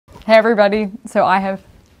Hey everybody, so I have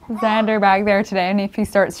Xander back there today, and if he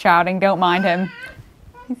starts shouting, don't mind him.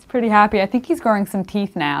 He's pretty happy. I think he's growing some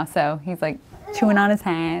teeth now, so he's like chewing on his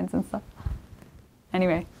hands and stuff.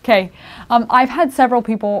 Anyway, okay. I've had several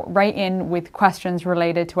people write in with questions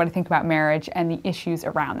related to what I think about marriage and the issues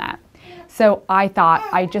around that. So I thought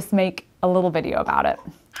I'd just make a little video about it.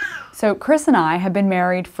 So Chris and I have been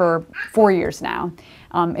married for 4 years now.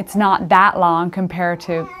 It's not that long compared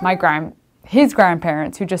to his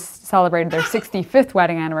grandparents, who just celebrated their 65th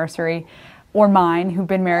wedding anniversary, or mine, who've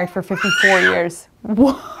been married for 54 years.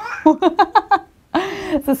 Whoa.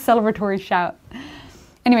 It's a celebratory shout.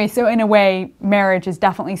 Anyway, so in a way, marriage is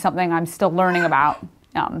definitely something I'm still learning about,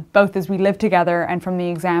 both as we live together and from the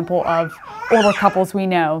example of older couples we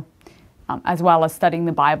know, as well as studying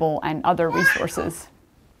the Bible and other resources.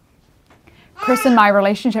 Chris and my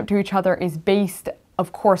relationship to each other is based,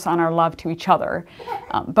 of course, on our love to each other,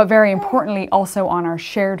 but very importantly also on our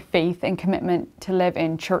shared faith and commitment to live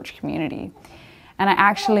in church community. And I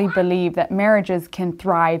actually believe that marriages can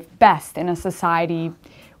thrive best in a society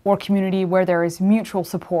or community where there is mutual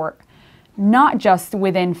support, not just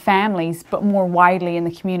within families, but more widely in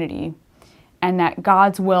the community, and that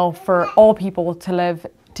God's will for all people to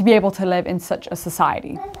be able to live in such a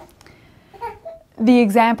society. The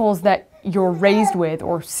examples that you're raised with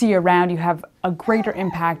or see around you have a greater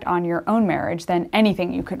impact on your own marriage than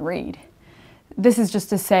anything you could read. This is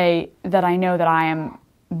just to say that I know that I am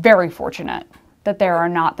very fortunate that there are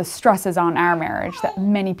not the stresses on our marriage that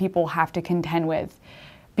many people have to contend with.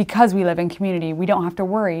 Because we live in community, we don't have to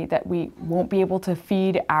worry that we won't be able to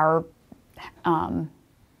feed our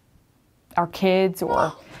kids,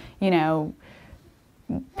 or,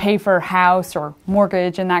 pay for a house or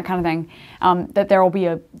mortgage and that kind of thing, that there will be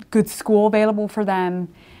a good school available for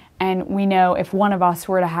them. And we know if one of us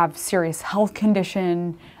were to have serious health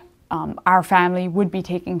condition, our family would be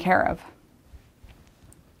taken care of.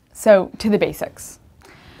 So to the basics.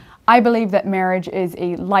 I believe that marriage is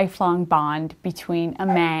a lifelong bond between a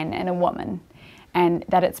man and a woman, and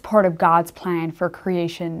that it's part of God's plan for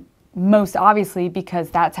creation, most obviously because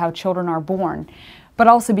that's how children are born, but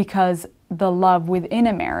also because the love within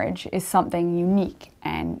a marriage is something unique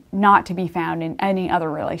and not to be found in any other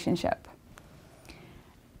relationship.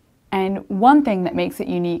 And one thing that makes it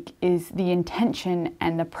unique is the intention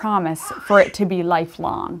and the promise for it to be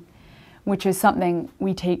lifelong, which is something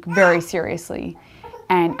we take very seriously.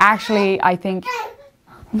 And actually, I think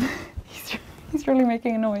he's really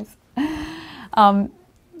making a noise. So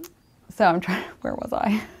I'm trying, where was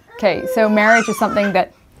I? Okay, so marriage is something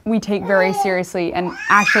that we take very seriously, and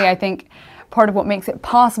actually I think part of what makes it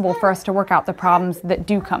possible for us to work out the problems that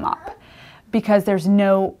do come up, because there's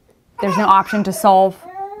no option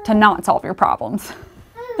to not solve your problems.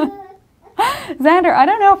 Xander, I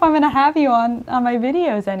don't know if I'm going to have you on my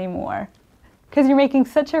videos anymore, because you're making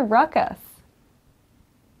such a ruckus.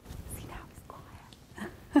 See, now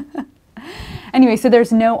he's quiet. Anyway, so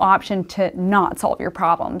there's no option to not solve your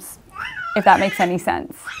problems, if that makes any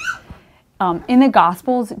sense. In the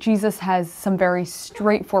Gospels, Jesus has some very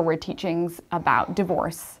straightforward teachings about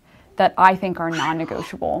divorce that I think are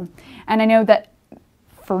non-negotiable. And I know that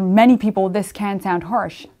for many people this can sound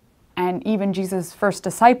harsh, and even Jesus' first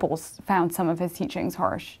disciples found some of his teachings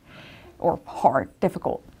harsh or hard,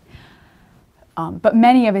 difficult. But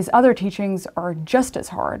many of his other teachings are just as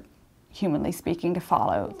hard, humanly speaking, to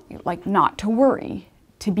follow, like not to worry,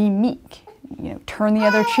 to be meek, turn the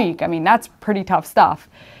other cheek. I mean, that's pretty tough stuff.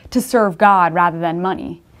 To serve God rather than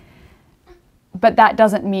money. But that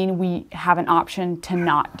doesn't mean we have an option to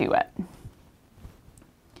not do it.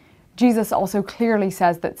 Jesus also clearly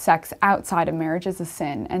says that sex outside of marriage is a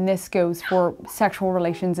sin, and this goes for sexual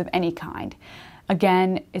relations of any kind.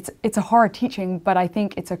 Again, it's a hard teaching, but I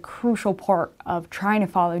think it's a crucial part of trying to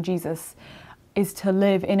follow Jesus, is to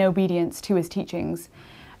live in obedience to his teachings.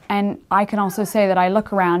 And I can also say that I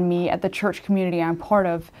look around me at the church community I'm part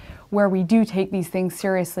of, where we do take these things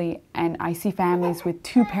seriously, and I see families with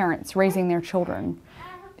 2 parents raising their children,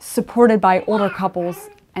 supported by older couples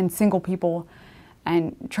and single people,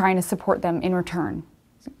 and trying to support them in return.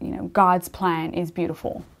 God's plan is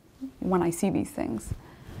beautiful when I see these things.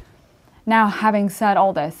 Now, having said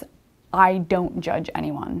all this, I don't judge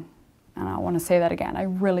anyone. And I want to say that again, I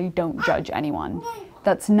really don't judge anyone.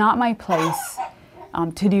 That's not my place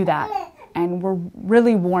to do that. And we're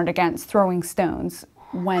really warned against throwing stones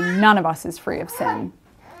when none of us is free of sin.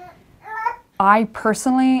 I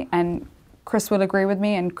personally, and Chris would agree with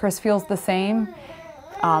me, and Chris feels the same,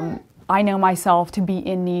 I know myself to be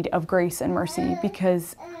in need of grace and mercy,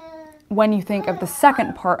 because when you think of the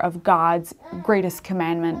second part of God's greatest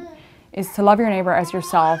commandment is to love your neighbor as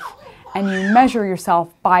yourself, and you measure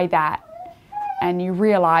yourself by that, and you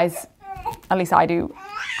realize, at least I do,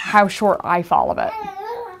 how short I fall of it.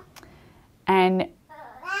 And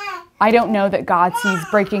I don't know that God sees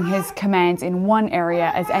breaking his commands in one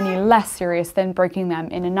area as any less serious than breaking them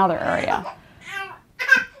in another area.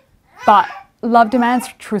 But love demands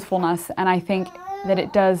truthfulness, and I think that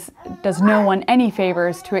it does no one any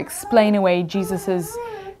favors to explain away Jesus's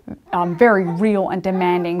very real and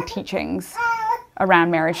demanding teachings around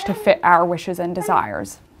marriage to fit our wishes and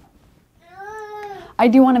desires. I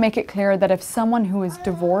do want to make it clear that if someone who is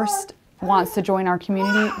divorced wants to join our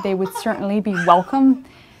community, they would certainly be welcome.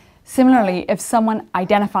 Similarly, if someone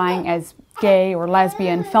identifying as gay or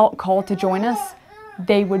lesbian felt called to join us,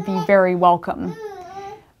 they would be very welcome.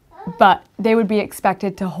 But they would be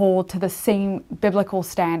expected to hold to the same biblical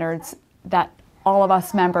standards that all of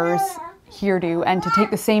us members here do, and to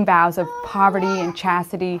take the same vows of poverty and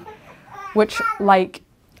chastity, which, like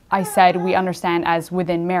I said, we understand as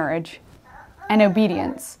within marriage, and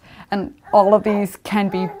obedience. And all of these can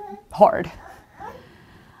be hard.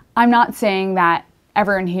 I'm not saying that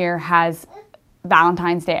everyone here has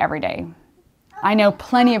Valentine's Day every day. I know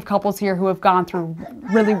plenty of couples here who have gone through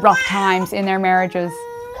really rough times in their marriages.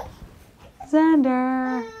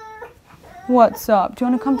 Xander, what's up? Do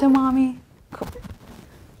you want to come to mommy? Come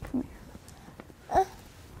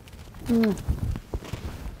here.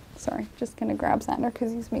 Sorry, just gonna grab Xander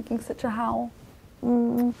because he's making such a howl.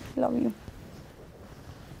 Love you.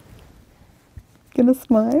 Gonna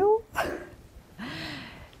smile?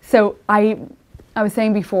 So I was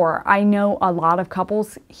saying before, I know a lot of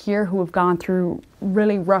couples here who have gone through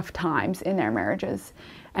really rough times in their marriages,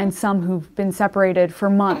 and some who've been separated for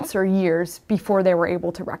months or years before they were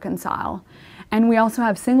able to reconcile. And we also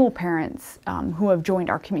have single parents who have joined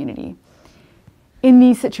our community. In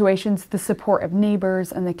these situations, the support of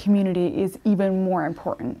neighbors and the community is even more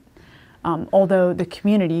important, although the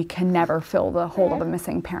community can never fill the hole of a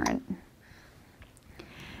missing parent.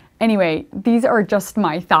 Anyway, these are just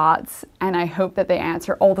my thoughts, and I hope that they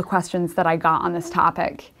answer all the questions that I got on this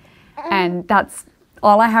topic. And that's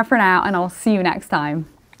all I have for now, and I'll see you next time.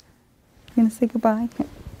 You gonna say goodbye?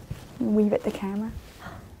 Wave at the camera.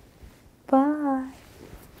 Bye.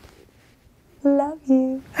 Love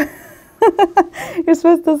you. You're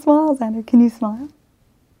supposed to smile, Xander. Can you smile?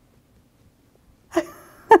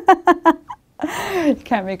 You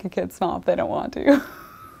can't make a kid smile if they don't want to.